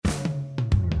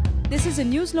This is a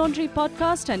News Laundry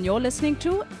podcast and you're listening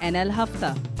to NL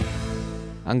Hafta.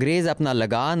 अंग्रेज अपना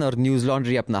लगान और न्यूज़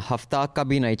लॉन्ड्री अपना हफ्ता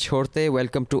कभी नहीं छोड़ते.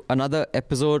 Welcome to another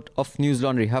episode of News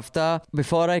Laundry Hafta.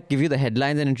 Before I give you the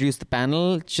headlines and introduce the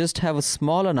panel, just have a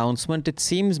small announcement. It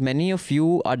seems many of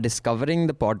you are discovering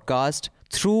the podcast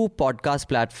through podcast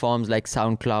platforms like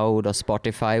SoundCloud or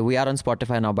Spotify. We are on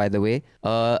Spotify now, by the way.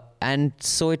 And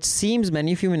so it seems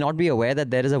many of you may not be aware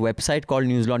that there is a website called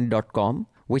newslaundry.com,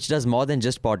 which does more than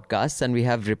just podcasts, and we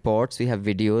have reports, we have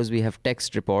videos, we have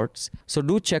text reports. So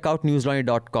do check out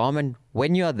newslaundry.com, and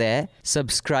when you're there,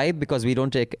 subscribe, because we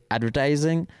don't take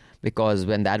advertising, because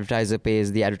when the advertiser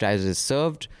pays, the advertiser is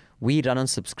served. We run on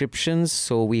subscriptions,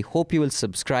 so we hope you will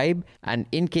subscribe. And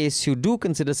in case you do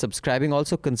consider subscribing,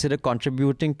 also consider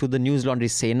contributing to the News Laundry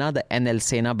Sena, the NL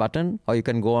Sena button, or you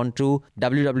can go on to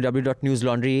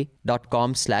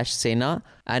www.newslaundry.com/Sena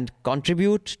and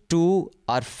contribute to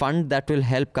our fund that will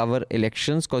help cover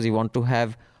elections, because we want to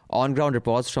have on-ground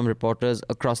reports from reporters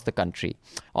across the country.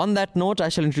 On that note, I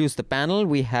shall introduce the panel.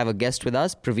 We have a guest with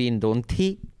us, Praveen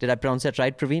Donthi. Did I pronounce that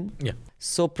right, Praveen? Yeah.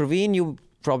 So, Praveen, you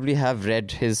probably have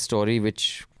read his story,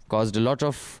 which caused a lot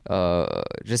of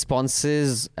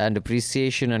responses and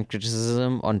appreciation and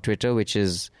criticism on Twitter, which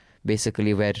is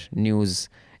basically where news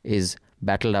is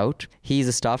battled out. He's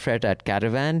a staff writer at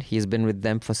Caravan. He's been with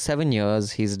them for 7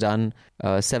 years. He's done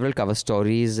several cover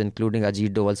stories, including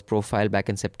Ajit Doval's profile back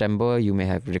in September. You may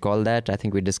have recalled that. I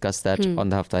think we discussed that on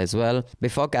the Hafta as well.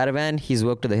 Before Caravan, he's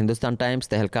worked at the Hindustan Times,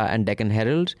 Tehelka and Deccan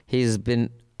Herald. He's been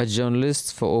a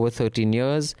journalist for over 13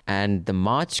 years, and the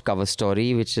March cover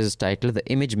story, which is titled The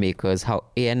Image Makers, How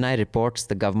ANI Reports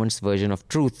the Government's Version of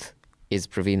Truth, is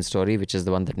Praveen's story, which is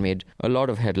the one that made a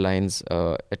lot of headlines,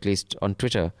 at least on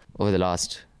Twitter, over the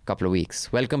last couple of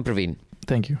weeks. Welcome, Praveen.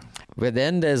 Thank you. Well,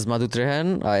 then there's Madhu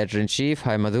Trehan, our editor-in-chief.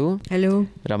 Hi, Madhu. Hello.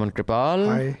 Raman Kripal.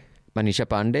 Hi. Manisha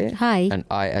Pandey. Hi. And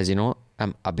I, as you know,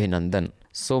 am Abhinandan.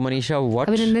 So, Manisha, what...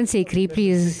 Abhinandan Sekhri,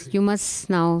 please. You must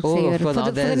now say your... For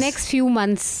the next few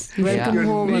months. Welcome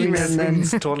home, Your name has been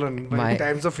Abhinandan. stolen by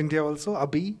Times of India also.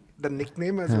 Abhi, the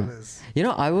nickname as well as... You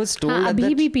know, I was told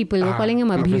Abhi people were calling him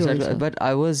Abhi also. But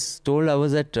I was told I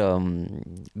was at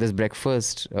this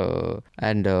breakfast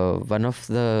and one of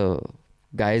the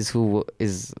guys who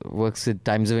works with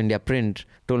Times of India Print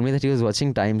told me that he was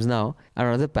watching Times Now, and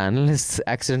one of the panelists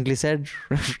accidentally said,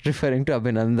 referring to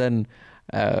Abhinandan,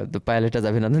 the pilot as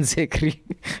Abhinandan Sekhri.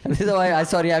 And this is why I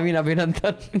mean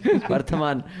Abhinandan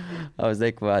Varthaman. I was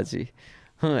like, Vaji.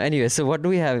 Anyway, so what do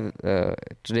we have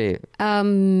today?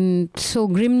 So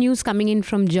grim news coming in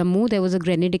from Jammu. There was a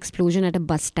grenade explosion at a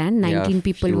bus stand. 19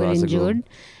 people were injured,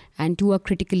 and 2 are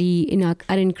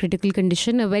in critical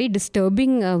condition. A very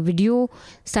disturbing video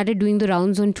started doing the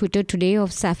rounds on Twitter today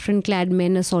of saffron-clad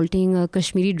men assaulting a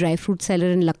Kashmiri dry fruit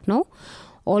seller in Lucknow.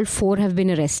 All 4 have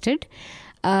been arrested.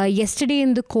 Yesterday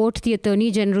in the court, the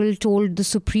Attorney General told the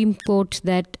Supreme Court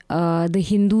that the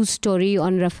Hindu story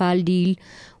on Rafale deal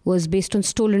was based on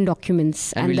stolen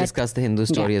documents. And we'll discuss the Hindu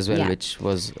story as well, which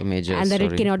was a major and story.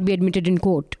 that it cannot be admitted in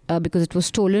court because it was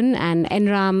stolen. And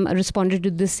NRAM responded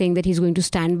to this, saying that he's going to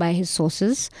stand by his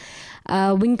sources.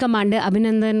 Wing Commander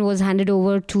Abhinandan was handed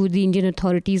over to the Indian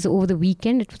authorities over the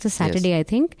weekend. It was a Saturday, I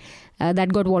think.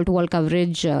 That got wall-to-wall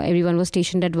coverage. Everyone was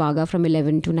stationed at Wagah from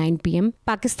 11 to 9 p.m.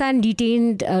 Pakistan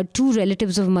detained 2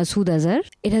 relatives of Masood Azhar.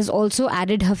 It has also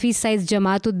added Hafiz Saeed's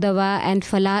Jamaat-ud-Dawa and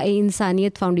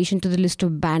Falah-e-Insaniyat Foundation to the list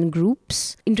of banned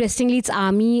groups. Interestingly, its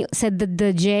army said that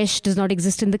the Jaish does not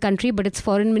exist in the country, but its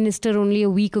foreign minister only a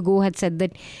week ago had said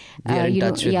that we're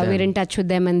in touch with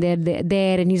them and they're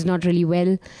there and he's not really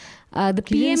well. The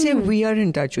PM... He didn't say we are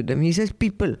in touch with them. He says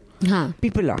people.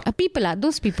 People are. People are.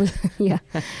 Those people. Yeah.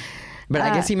 But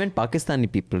I guess he meant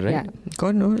Pakistani people, right? Yeah.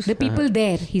 God knows. The people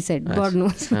there, he said. God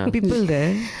knows. People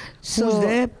there. Who's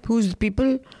there? Who's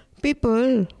people?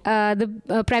 People.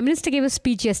 The Prime Minister gave a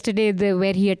speech yesterday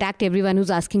where he attacked everyone who's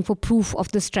asking for proof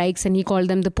of the strikes, and he called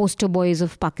them the poster boys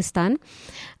of Pakistan.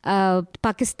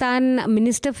 Pakistan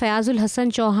Minister Fayazul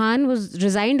Hassan Chauhan was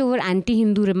resigned over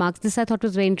anti-Hindu remarks. This I thought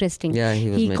was very interesting. Yeah,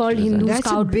 he called Hindus That's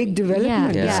a big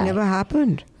development. Yeah. It's never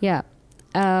happened. Yeah.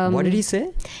 What did he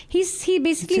say? He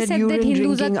basically said that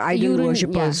Hindus are idol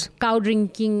worshippers. Cow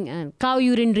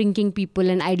urine drinking people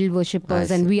and idol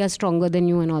worshippers, and we are stronger than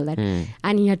you and all that.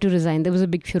 And he had to resign. There was a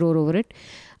big furore over it.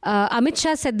 Amit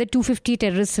Shah said that 250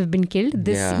 terrorists have been killed.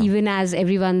 This even as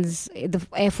the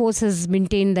Air Force has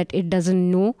maintained that it doesn't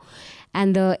know.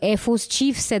 And the Air Force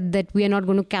chief said that we are not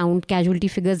going to count casualty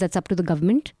figures, that's up to the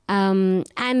government.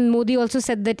 And Modi also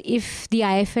said that if the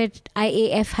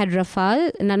IAF had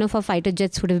Rafale, none of our fighter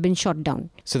jets would have been shot down.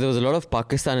 So there was a lot of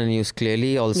Pakistan news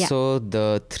clearly. Also,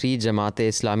 the 3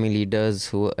 Jamaat-e-Islami leaders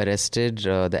who were arrested,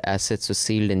 the assets were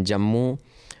sealed in Jammu.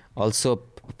 Also,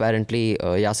 apparently,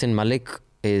 Yasin Malik,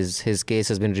 his case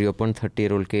has been reopened,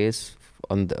 30-year-old case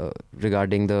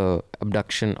regarding the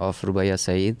abduction of Rubaiya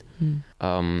Saeed.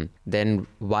 Then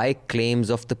why claims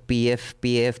of the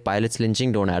PAF pilots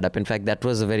lynching don't add up. In fact, that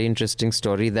was a very interesting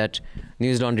story that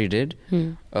News Laundry did.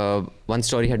 One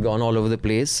story had gone all over the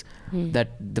place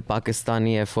that the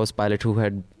Pakistani Air Force pilot who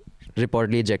had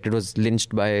reportedly ejected was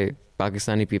lynched by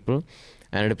Pakistani people,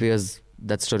 and it appears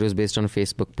that story was based on a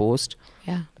Facebook post.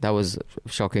 Yeah. That was a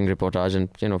shocking reportage, and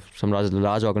some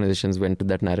large organizations went to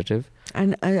that narrative.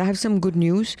 And I have some good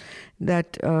news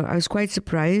that I was quite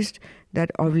surprised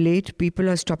that of late people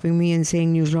are stopping me and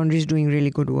saying News Laundry is doing really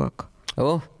good work.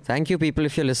 Oh, thank you, people,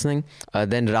 if you're listening.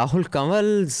 Then Rahul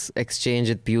Kanwal's exchange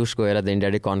with Piyush Goyal at the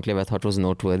India Day Conclave I thought was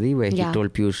noteworthy, where he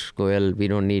told Piyush Goyal, we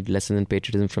don't need lessons in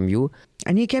patriotism from you.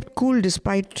 And he kept cool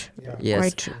despite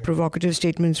quite provocative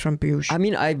statements from Piyush. I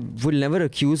mean, I will never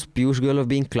accuse Piyush Goyal of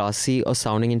being classy or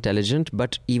sounding intelligent,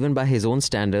 but even by his own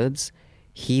standards,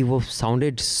 he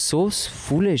sounded so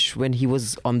foolish when he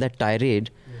was on that tirade.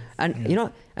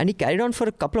 And, and he carried on for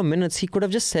a couple of minutes. He could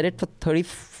have just said it for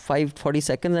 35-40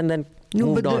 seconds and then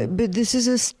moved on. But this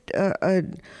is a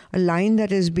line that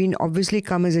has been obviously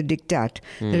come as a diktat.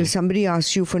 That if somebody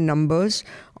asks you for numbers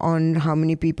on how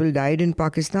many people died in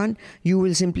Pakistan, you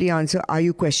will simply answer, are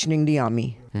you questioning the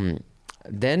army?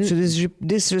 Then, so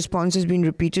this response has been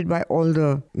repeated by all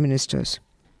the ministers.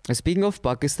 Speaking of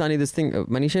Pakistani, this thing,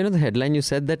 Manisha, the headline you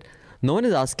said that no one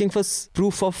is asking for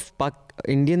proof of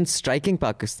Indians striking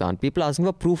Pakistan. People are asking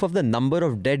for proof of the number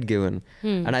of dead given.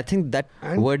 And I think that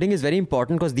wording is very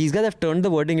important because these guys have turned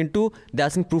the wording into they're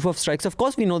asking proof of strikes. Of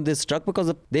course we know this struck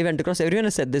because they went across. Everyone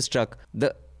has said this struck.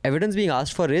 The evidence being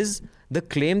asked for is the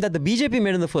claim that the BJP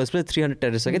made in the first place, 300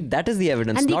 terrorists. Okay, that is the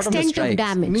evidence, and the not on the strikes. extent of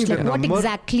damage. Like what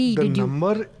exactly did you... The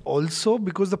number also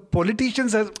because the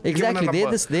politicians have exactly given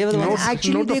a number. They were the ones.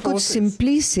 Actually, they could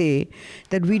simply say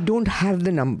that we don't have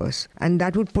the numbers, and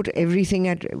that would put everything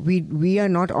at we are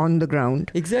not on the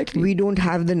ground. Exactly. We don't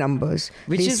have the numbers.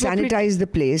 They sanitize the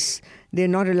place. They're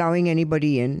not allowing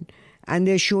anybody in. And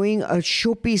they're showing a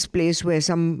showpiece place where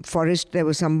some forest, there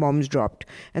were some bombs dropped.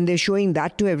 And they're showing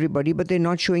that to everybody, but they're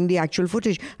not showing the actual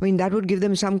footage. I mean, that would give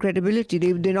them some credibility.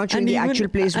 They're not showing the actual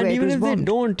place where it was bombed. And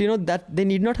even if they don't, that they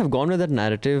need not have gone with that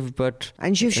narrative, but...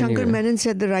 And Shiv Shankar Menon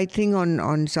said the right thing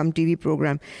on some TV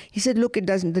program. He said, look,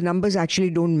 the numbers actually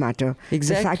don't matter.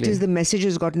 Exactly. The fact is the message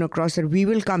has gotten across that we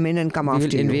will come in and come after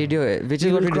you. Invade you, which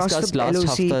is what we discussed last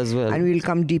hafta as well. And we'll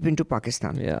come deep into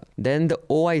Pakistan. Yeah. Then the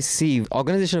OIC,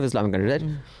 Organization of Islamic Countries, right?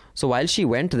 So while she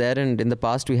went there, and in the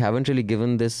past we haven't really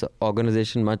given this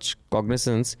organization much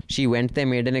cognizance, she went there,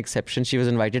 made an exception. She was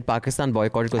invited. Pakistan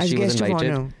boycotted because she was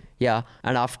invited. Yeah.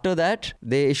 And after that,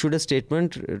 they issued a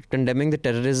statement condemning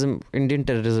the Indian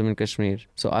terrorism in Kashmir.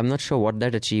 So I'm not sure what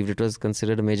that achieved. It was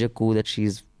considered a major coup that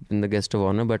she's been the guest of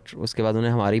honor, but uske baad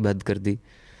unhe hamari bhad kar di.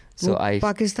 So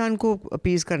Pakistan ko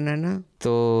appease karna na.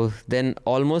 So then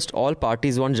almost all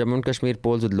parties want Jammu and Kashmir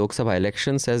polls with Lok Sabha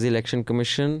elections, says the Election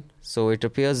Commission. So it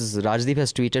appears Rajdeep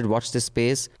has tweeted, watch this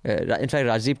space. In fact,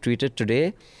 Rajdeep tweeted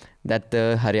today that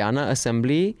the Haryana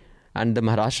Assembly and the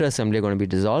Maharashtra Assembly are going to be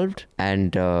dissolved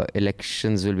and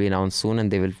elections will be announced soon,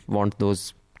 and they will want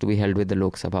those to be held with the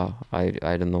Lok Sabha.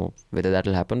 I don't know whether that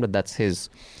will happen, but that's his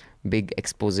big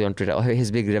expose on Twitter, or his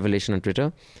big revelation on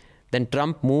Twitter. Then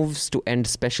Trump moves to end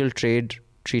special trade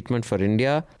treatment for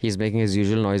India. He's making his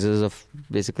usual noises of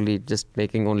basically just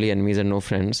making only enemies and no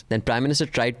friends. Then Prime Minister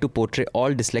tried to portray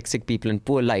all dyslexic people in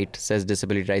poor light, says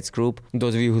Disability Rights Group.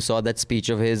 Those of you who saw that speech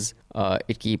of his,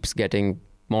 it keeps getting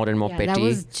more and more petty. That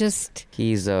was just...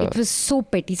 it was so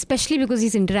petty, especially because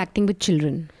he's interacting with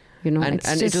children. And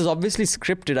it was obviously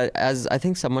scripted, as I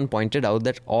think someone pointed out,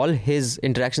 that all his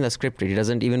interactions are scripted. He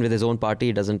doesn't, even with his own party,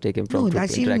 he doesn't take impromptu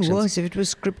interactions. No, that's even worse. If it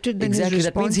was scripted, then exactly. his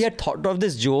response... That means he had thought of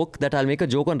this joke, that I'll make a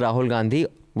joke on Rahul Gandhi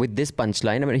with this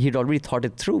punchline. I mean, he'd already thought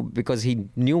it through because he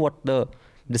knew what the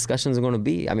discussions are going to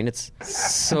be. I mean, it's...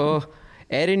 So,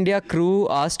 Air India crew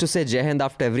asked to say Jai Hind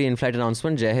after every in-flight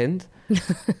announcement. Jai Hind.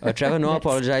 Trevor Noah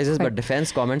apologizes, but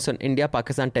defense comments on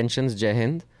India-Pakistan tensions. Jai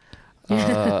Hind.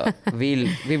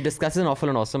 We've discussed it in Awful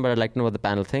and Awesome, but I'd like to know what the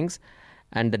panel thinks.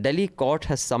 And the Delhi court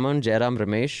has summoned Jairam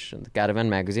Ramesh, the Caravan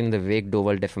magazine, in the Vivek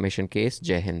Doval defamation case.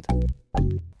 Jai Hind.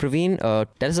 Praveen,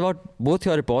 tell us about both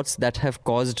your reports that have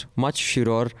caused much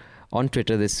furor on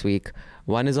Twitter this week.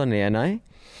 One is on ANI.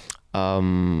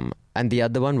 and the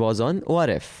other one was on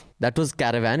ORF. That was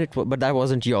Caravan, but that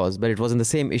wasn't yours, but it was in the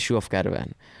same issue of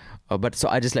Caravan. But so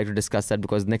I just like to discuss that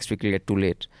because next week we'll get too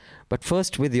late. But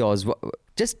first with yours,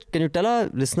 just can you tell our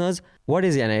listeners, what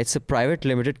is ANI? It's a private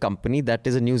limited company that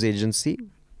is a news agency.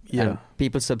 Yeah. And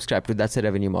people subscribe to it. That's a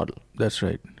revenue model. That's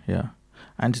right. Yeah.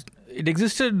 And it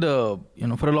existed,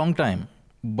 for a long time.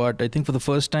 But I think for the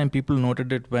first time, people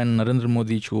noted it when Narendra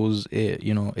Modi chose,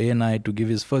 ANI to give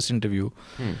his first interview,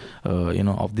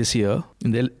 of this year.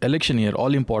 In the election year,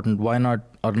 all important. Why not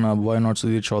Arnab? Why not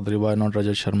Sudhir Chaudhary? Why not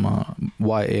Rajat Sharma?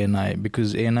 Why ANI?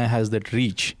 Because ANI has that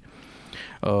reach.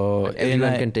 Everyone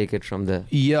ANI can take it from there.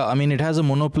 Yeah, I mean, it has a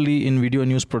monopoly in video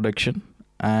news production.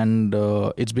 And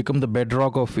it's become the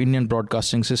bedrock of Indian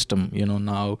broadcasting system,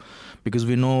 now, because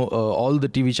we know all the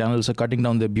TV channels are cutting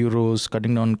down their bureaus,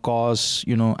 cutting down costs,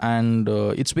 and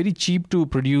it's very cheap to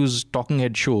produce talking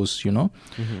head shows,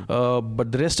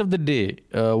 but the rest of the day,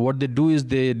 what they do is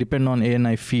they depend on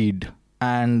ANI feed.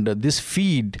 And this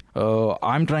feed,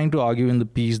 I'm trying to argue in the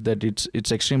piece that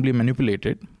it's extremely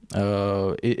manipulated.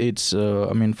 It's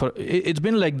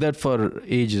been like that for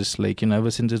ages, ever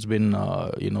since it's been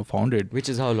founded. Which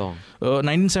is how long?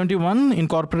 1971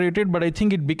 incorporated, but I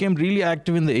think it became really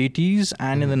active in the 80s,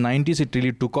 and in the 90s it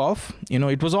really took off.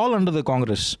 It was all under the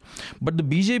Congress, but the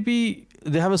BJP,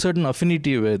 they have a certain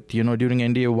affinity with, during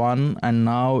NDA 1, and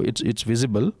now it's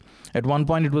visible. At one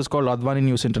point, it was called Advani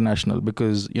News International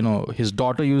because, his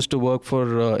daughter used to work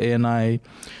for ANI,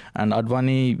 and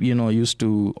Advani, used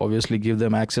to obviously give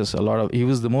them access. He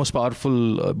was the most powerful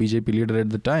BJP leader at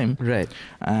the time. Right.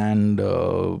 And,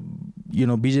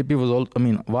 BJP was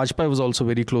Vajpayee was also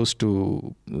very close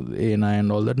to ANI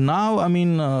and all that. Now,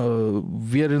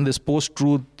 we are in this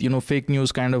post-truth, fake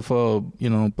news kind of,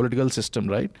 political system,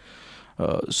 right?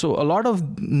 So a lot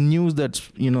of news that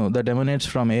emanates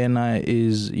from ANI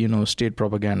is, state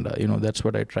propaganda. That's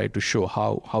what I try to show,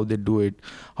 how they do it,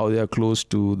 how they are close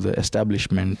to the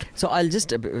establishment. So I'll just,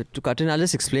 to cut in, I'll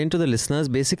just explain to the listeners.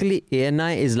 Basically,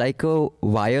 ANI is like a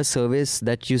wire service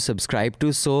that you subscribe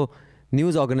to. So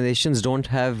news organizations don't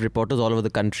have reporters all over the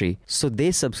country. So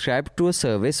they subscribe to a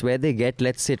service where they get,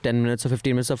 let's say, 10 minutes or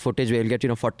 15 minutes of footage where you'll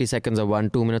get, 40 seconds of one,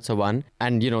 2 minutes of one,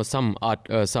 and,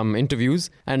 some interviews.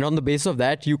 And on the basis of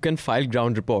that, you can file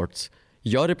ground reports.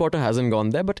 Your reporter hasn't gone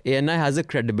there, but ANI has a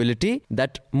credibility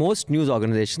that most news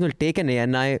organizations will take an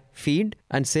ANI feed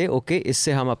and say, okay, isse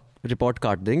hum report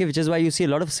kaat denge, which is why you see a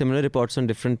lot of similar reports on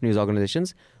different news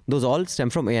organizations. Those all stem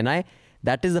from ANI.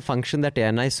 That is the function that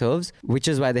ANI serves, which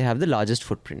is why they have the largest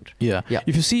footprint. Yeah.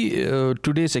 If you see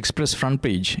today's Express front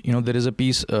page, there is a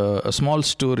piece, a small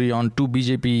story on two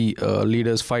BJP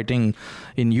leaders fighting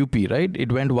in UP, right?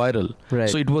 It went viral.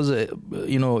 Right. So it was,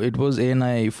 it was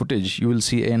ANI footage. You will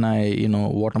see ANI,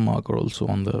 watermark also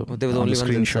on the, there was only the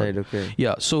one screenshot. inside, okay.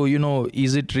 Yeah. So,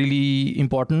 is it really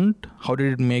important? How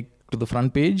did it make to the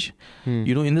front page?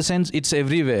 In the sense, it's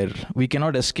everywhere. We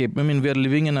cannot escape. We are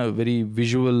living in a very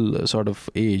visual sort of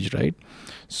age, right?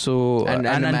 So, and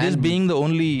this being the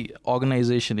only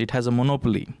organization, it has a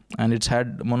monopoly, and it's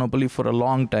had monopoly for a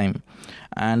long time.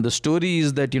 And the story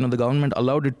is that, the government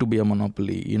allowed it to be a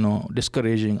monopoly,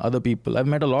 discouraging other people. I've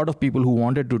met a lot of people who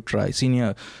wanted to try,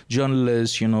 senior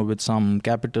journalists, with some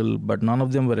capital, but none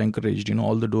of them were encouraged.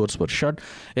 All the doors were shut,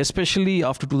 especially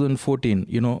after 2014.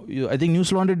 I think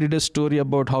News Laundry did a story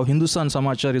about how Hindustan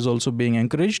Samachar is also being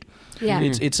encouraged. Yeah.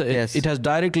 It has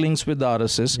direct links with the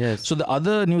RSS. Yes. So the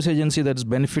other news agency that's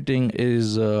benefiting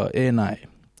is ANI.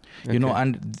 Okay.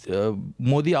 And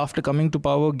Modi, after coming to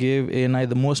power, gave ANI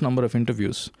the most number of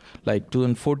interviews. Like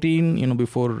 2014,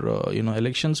 before,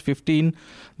 elections, 15,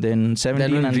 then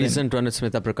 17. Then and recent one is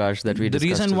Smita Prakash that we discussed. The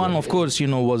recent one, of course,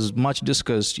 was much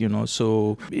discussed,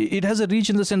 So it has a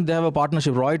reach in the sense they have a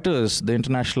partnership. Reuters, the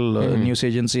international news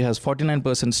agency, has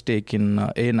 49% stake in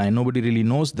ANI. Nobody really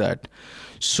knows that.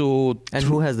 So, and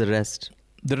who has the rest?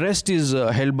 The rest is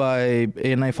held by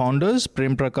ANI founders,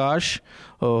 Prem Prakash,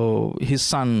 his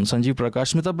son Sanjeev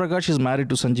Prakash. Smita Prakash is married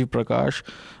to Sanjeev Prakash,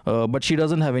 but she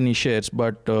doesn't have any shares.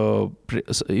 But the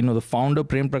founder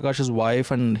Prem Prakash's wife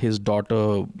and his daughter,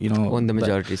 own the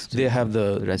majority. They have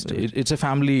the rest. It's a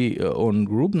family-owned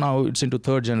group. Now it's into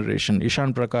third generation.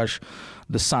 Ishan Prakash,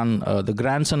 the son, the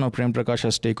grandson of Prem Prakash,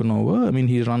 has taken over.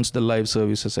 He runs the live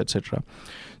services, etc.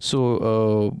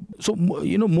 So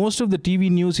most of the TV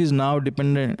news is now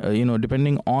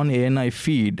depending on ANI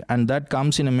feed, and that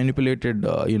comes in a manipulated,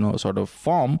 sort of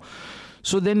form.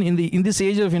 So then in this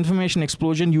age of information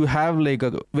explosion, you have like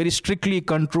a very strictly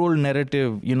controlled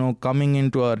narrative, coming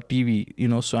into our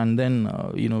TV, so and then,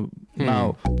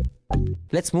 now.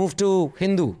 Let's move to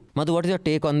Hindu. Madhu, what is your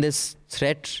take on this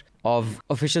threat of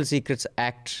Official Secrets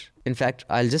Act. In fact,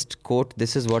 I'll just quote,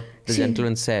 this is what the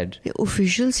gentleman said. The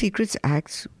Official Secrets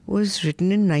Act was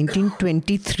written in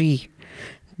 1923.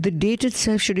 The date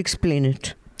itself should explain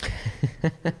it.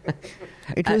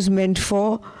 It was meant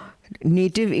for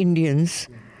native Indians,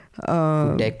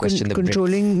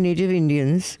 controlling native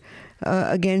Indians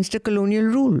against a colonial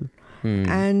rule.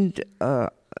 And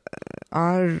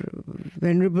our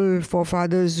venerable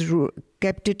forefathers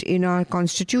kept it in our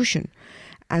constitution.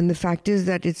 And the fact is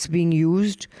that it's being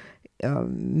used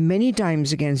many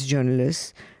times against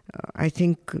journalists. I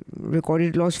think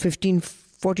recorded lost 14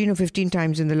 or 15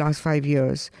 times in the last 5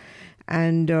 years.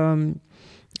 And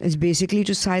it's basically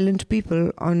to silent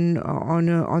people on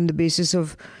the basis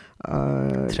of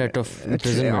threat of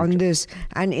imprisonment. On this.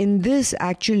 And in this,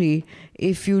 actually,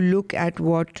 if you look at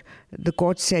what the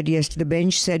court said yesterday, the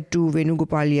bench said to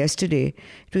Venugopal yesterday,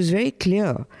 it was very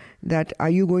clear that are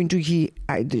you going to,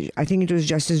 I think it was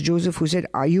Justice Joseph who said,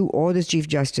 are you, or the Chief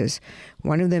Justice,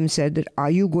 one of them said that, are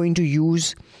you going to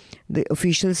use the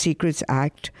Official Secrets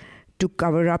Act to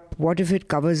cover up, what if it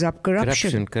covers up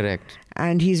corruption? Correct.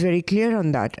 And he's very clear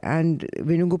on that. And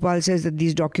Venugopal says that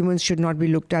these documents should not be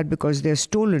looked at because they're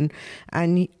stolen.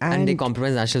 And they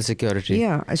compromise national security.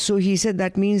 Yeah. So he said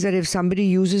that means that if somebody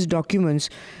uses documents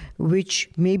which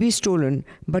may be stolen,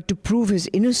 but to prove his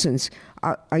innocence,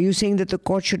 are you saying that the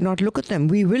court should not look at them?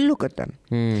 We will look at them.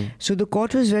 So the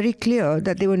court was very clear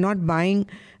that they were not buying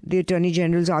the Attorney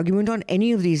General's argument on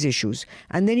any of these issues.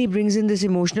 And then he brings in this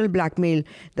emotional blackmail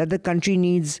that the country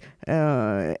needs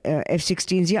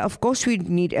F-16s. Yeah, of course we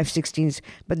need F-16s,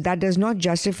 but that does not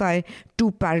justify two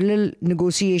parallel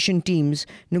negotiation teams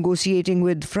negotiating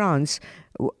with France.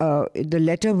 The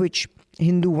letter which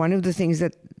one of the things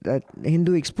that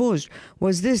Hindu exposed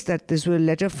was that this was a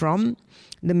letter from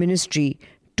the ministry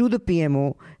to the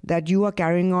PMO that you are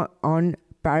carrying on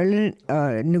parallel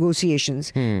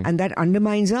negotiations, and that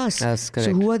undermines us. That's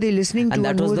correct. So who are they listening to? And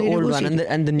that was the old one,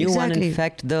 and the new exactly. one. In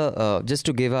fact, just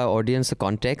to give our audience a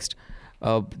context,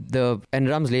 the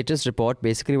NRAM's latest report,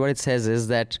 basically what it says is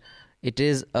that it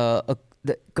is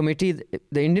the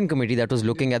Indian committee that was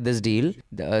looking at this deal,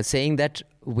 saying that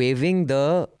waiving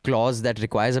the clause that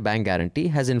requires a bank guarantee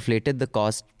has inflated the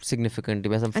cost significantly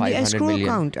by some 500 million. And the escrow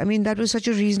account, I mean, that was such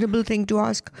a reasonable thing to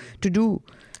ask to do.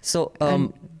 So,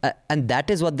 and that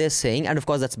is what they're saying. And of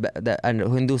course, and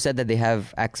Hindu said that they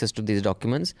have access to these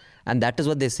documents. And that is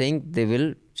what they're saying. They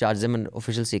will charge them an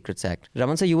Official Secrets Act.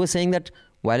 Raman sir, you were saying that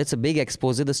while it's a big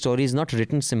expose, the story is not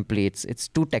written simply. It's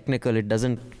too technical. It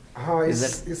doesn't...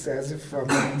 It's as if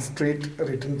straight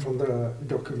written from the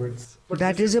documents. But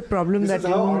that is a problem that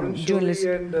journalists...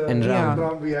 and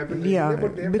Ram we have been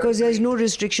reading, because there's no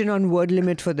restriction on word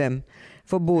limit for them.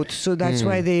 For both. So that's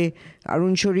why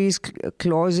Arun Shoury's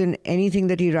clause in anything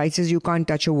that he writes is you can't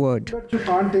touch a word. But you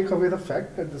can't take away the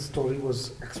fact that the story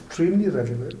was extremely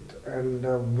relevant and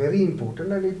very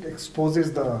important, and it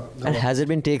exposes the... And has it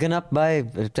been taken up by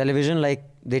television like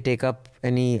they take up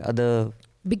any other...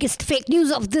 Biggest fake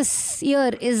news of this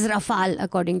year is Rafale,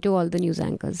 according to all the news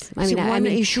anchors. One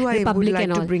issue I would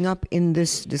like to bring up in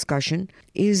this discussion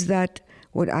is that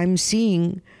what I'm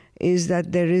seeing is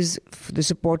that there is the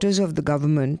supporters of the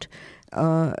government,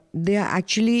 they are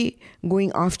actually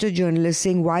going after journalists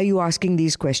saying, why are you asking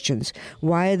these questions?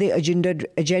 Why are they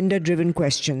agenda-driven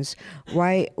questions?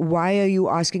 Why are you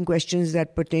asking questions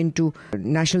that pertain to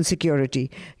national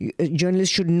security?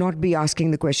 Journalists should not be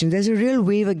asking the questions. There's a real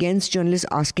wave against journalists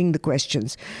asking the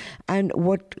questions. And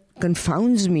what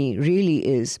confounds me really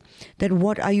is that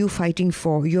what are you fighting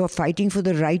for? You're fighting for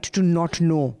the right to not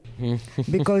know.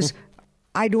 Because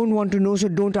I don't want to know, so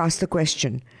don't ask the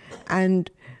question. And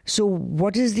so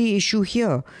what is the issue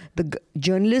here? The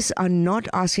journalists are not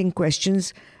asking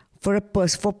questions for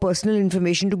personal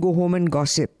information to go home and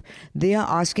gossip. They are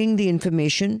asking the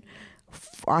information,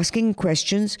 asking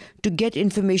questions to get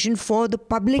information for the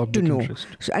public to know.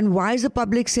 So, and why is the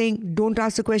public saying, don't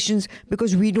ask the questions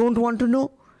because we don't want to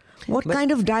know? What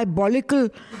kind of diabolical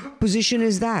position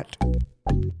is that?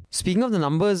 Speaking of the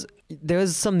numbers, there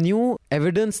is some new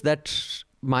evidence that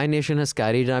My Nation has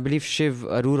carried, and I believe Shiv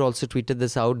Arur also tweeted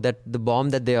this out, that the bomb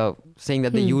that they are saying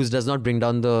that they use does not bring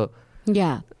down the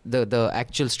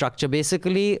actual structure.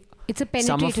 Basically, it's a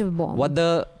penetrative bomb. What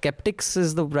the skeptics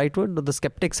is the right word. The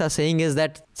skeptics are saying is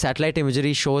that satellite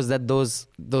imagery shows that those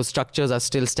structures are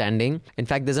still standing. In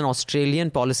fact, there's an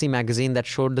Australian policy magazine that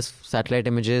showed the satellite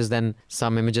images. Then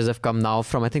some images have come now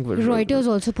from, I think, Reuters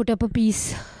also put up a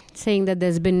piece saying that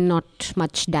there's been not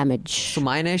much damage. So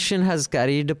My Nation has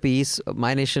carried a piece.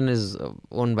 My Nation is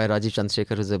owned by Rajiv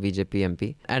Chandrasekhar, who's a BJP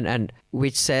MP, and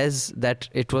which says that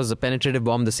it was a penetrative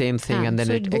bomb, the same thing, and then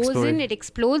so it goes exploded. in, it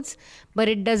explodes, but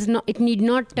it does not. It need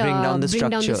not bring down the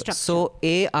structure. So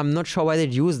I'm not sure why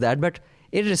they'd use that, but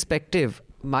irrespective,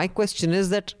 my question is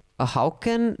that how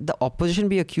can the opposition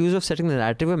be accused of setting the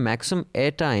narrative of maximum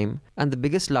airtime and the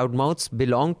biggest loudmouths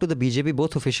belong to the BJP,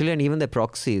 both officially and even their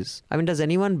proxies? I mean, does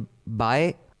anyone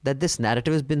buy that this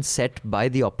narrative has been set by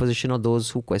the opposition or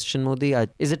those who question Modi?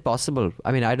 Is it possible?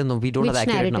 I mean, I don't know. We don't have the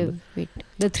accurate number. Wait,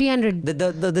 the 300.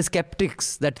 The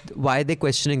skeptics, that why are they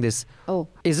questioning this? Oh.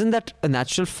 Isn't that a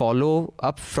natural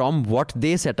follow-up from what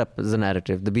they set up as a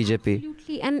narrative, the BJP?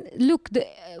 Absolutely. And look,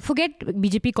 forget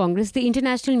BJP Congress, the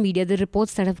international media, the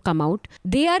reports that have come out,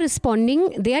 they are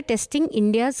responding, they are testing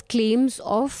India's claims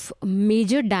of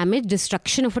major damage,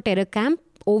 destruction of a terror camp,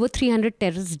 over 300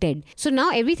 terrorists dead. So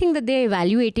now everything that they're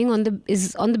evaluating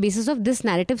is on the basis of this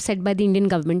narrative set by the Indian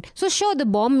government. So sure, the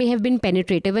bomb may have been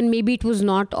penetrative and maybe it was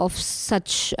not of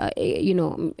such, it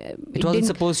wasn't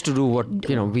supposed to do what,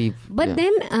 But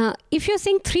then if you're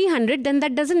saying 300, then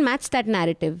that doesn't match that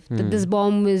narrative. That this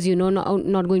bomb is,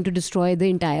 not going to destroy the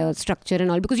entire structure and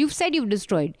all. Because you've said you've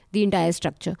destroyed the entire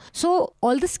structure. So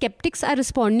all the skeptics are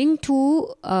responding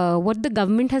to what the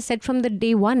government has said from the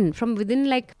day one. From within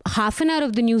like half an hour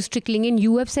of the news trickling in,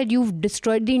 you have said you've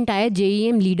destroyed the entire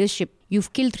JEM leadership.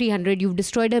 You've killed 300. You've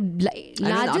destroyed a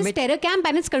largest terror camp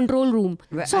and its control room.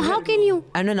 So how can you?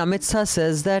 And when Amit Shah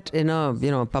says that in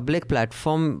a public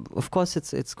platform, of course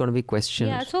it's going to be questioned.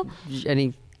 Yeah. So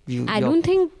I don't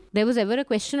think there was ever a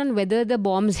question on whether the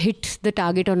bombs hit the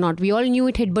target or not. We all knew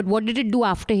it hit, but what did it do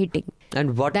after hitting?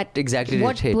 And what exactly did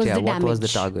it hit? What was the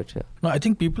target? Yeah. No, I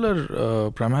think people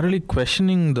are primarily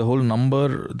questioning the whole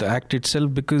number, the act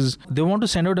itself, because they want to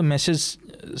send out a message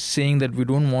saying that we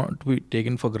don't want to be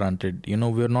taken for granted.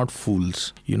 We're not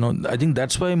fools. I think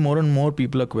that's why more and more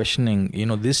people are questioning,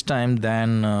 this time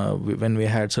than when we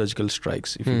had surgical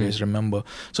strikes, if you guys remember.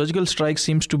 Surgical strikes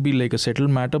seems to be like a settled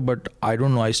matter, but I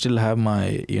don't know. I still have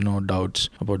my, doubts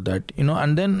about that.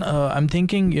 And then I'm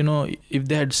thinking, if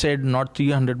they had said not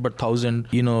 300 but 1,000,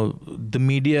 the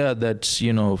media that's,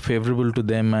 favorable to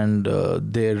them and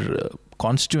their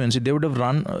constituency, they would have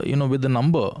run, with the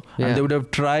number. Yeah. And they would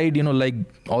have tried, like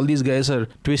all these guys are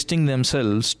twisting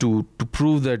themselves to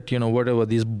prove that, whatever,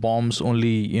 these bombs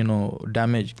only,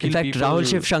 damage. In fact, Rahul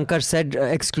Shiv Shankar said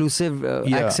exclusive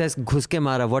access ghus ke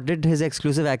mara. What did his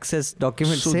exclusive access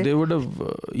document say? They would have,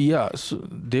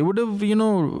 they would have,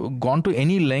 gone to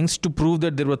any lengths to prove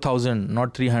that there were 1,000,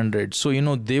 not 300. So,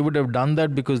 they would have done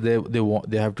that because they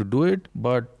have to do it.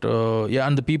 But,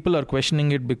 and the people are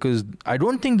questioning it because I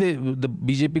don't think the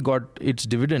BJP got its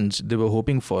dividends they were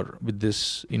hoping for with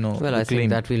this, Well, I think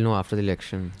that we'll know after the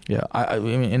election. Yeah, I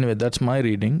mean, anyway, that's my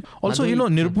reading. Also,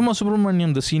 Nirupama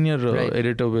Subramaniam, the senior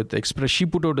editor with Express, she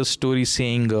put out a story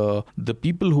saying the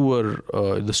people who were,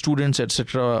 the students,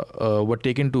 etc., were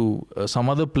taken to some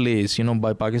other place,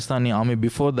 by Pakistani army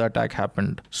before the attack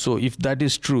happened. So if that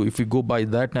is true, if we go by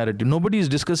that narrative, nobody is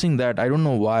discussing that. I don't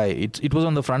know why. It was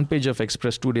on the front page of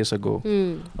Express 2 days ago.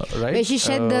 Right? Where she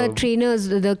said the trainers,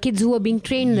 the kids who were being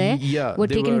trained there were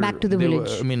taken back to the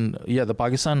village. The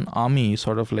Pakistan army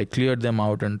sort of like cleared them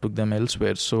out and took them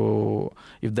elsewhere. So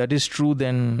if that is true,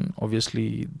 then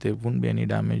obviously there wouldn't be any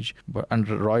damage. But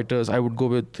under Reuters, I would go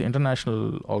with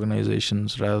international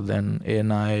organizations rather than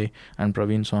ANI and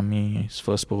Praveen Swami's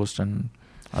First Post and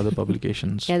other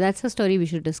publications. Yeah, that's a story we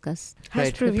should discuss.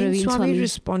 Has Praveen Swami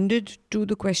responded to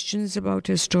the questions about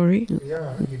his story?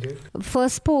 Yeah, he did.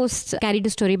 First Post carried a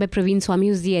story by Praveen Swami,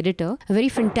 who's the editor. A very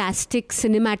fantastic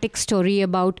cinematic story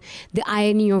about the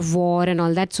irony of war and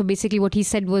all that. So basically what he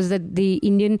said was that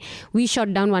we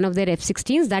shot down one of their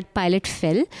F-16s. That pilot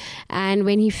fell. And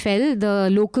when he fell, the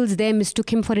locals there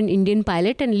mistook him for an Indian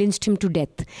pilot and lynched him to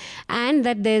death. And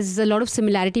that there's a lot of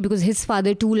similarity because his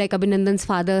father too, like Abhinandan's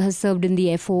father, has served in the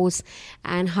Air Force,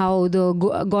 and how the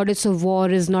goddess of war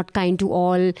is not kind to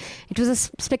all. It was a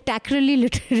spectacularly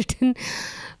written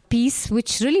piece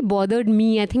which really bothered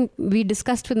me. I think we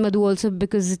discussed with Madhu also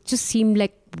because it just seemed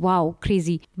like, wow,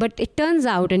 crazy. But it turns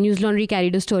out, and News Laundry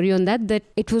carried a story on that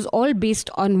it was all based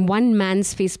on one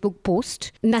man's Facebook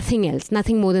post. Nothing else,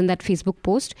 nothing more than that Facebook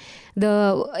post.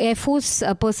 The Air Force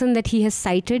person that he has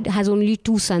cited has only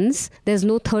 2 sons. There's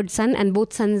no third son, and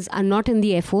both sons are not in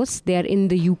the Air Force. They are in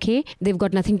the UK. They've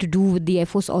got nothing to do with the Air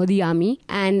Force or the army.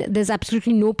 And there's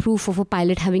absolutely no proof of a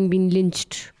pilot having been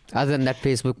lynched. Other than that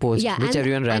Facebook post, which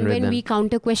everyone ran and with. And when we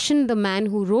counter questioned the man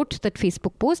who wrote that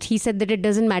Facebook post, he said that it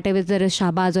doesn't matter whether a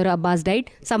Shahbaz or Abbas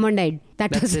died, someone died.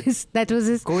 That was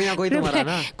his. Koi na koi to mara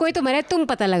na. Koi to mara, tum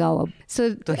pata lagao ab.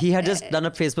 So he had just done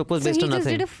a Facebook post based on nothing. So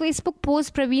he just did a Facebook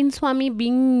post. Praveen Swami,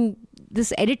 being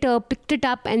this editor, picked it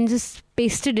up and just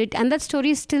pasted it, and that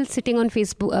story is still sitting on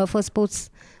Facebook First Post's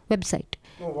website.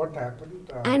 No, what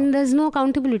happened? And there's no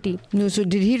accountability. No, so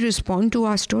did he respond to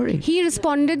our story? He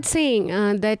responded saying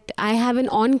that I have an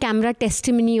on-camera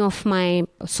testimony of my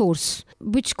source,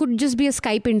 which could just be a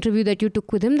Skype interview that you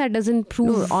took with him. That doesn't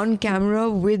prove... No, on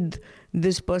camera with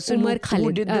this person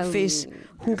who did the face...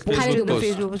 Who posted the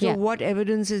Facebook. So what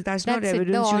evidence is... That's not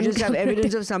evidence. You just have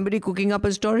evidence of somebody cooking up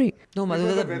a story. No,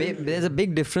 Madhu, there's a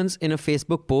big difference in a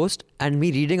Facebook post and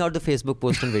me reading out the Facebook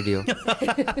post on video.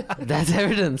 That's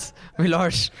evidence, my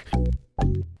lord.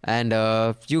 And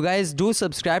you guys do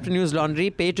subscribe to News Laundry.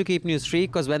 Pay to keep news free,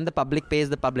 because when the public pays,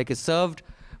 the public is served.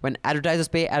 When advertisers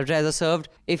pay, advertisers are served.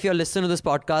 If you're listening to this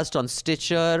podcast on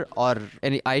Stitcher or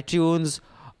any iTunes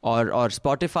or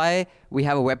Spotify, we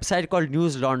have a website called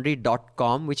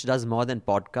newslaundry.com, which does more than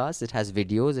podcasts. It has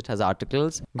videos, it has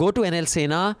articles. Go to NL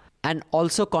Sena and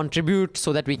also contribute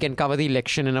so that we can cover the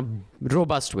election in a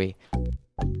robust way.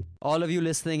 All of you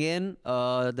listening in,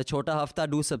 the Chota Hafta,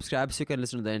 do subscribe so you can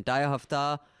listen to the entire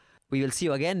Hafta. We will see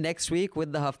you again next week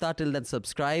with the Hafta. Till then,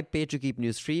 subscribe, pay to keep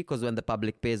news free, because when the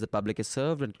public pays, the public is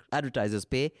served. When advertisers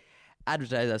pay,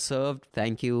 advertisers are served.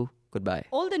 Thank you. Goodbye.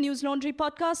 All the News Laundry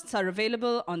podcasts are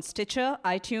available on Stitcher,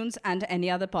 iTunes, and any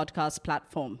other podcast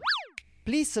platform.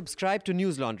 Please subscribe to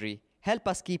News Laundry. Help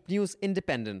us keep news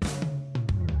independent.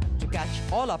 To catch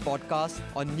all our podcasts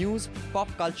on news, pop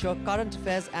culture, current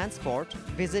affairs, and sport,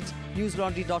 visit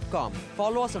newslaundry.com.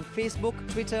 Follow us on Facebook,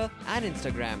 Twitter, and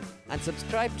Instagram, and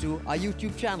subscribe to our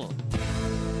YouTube channel.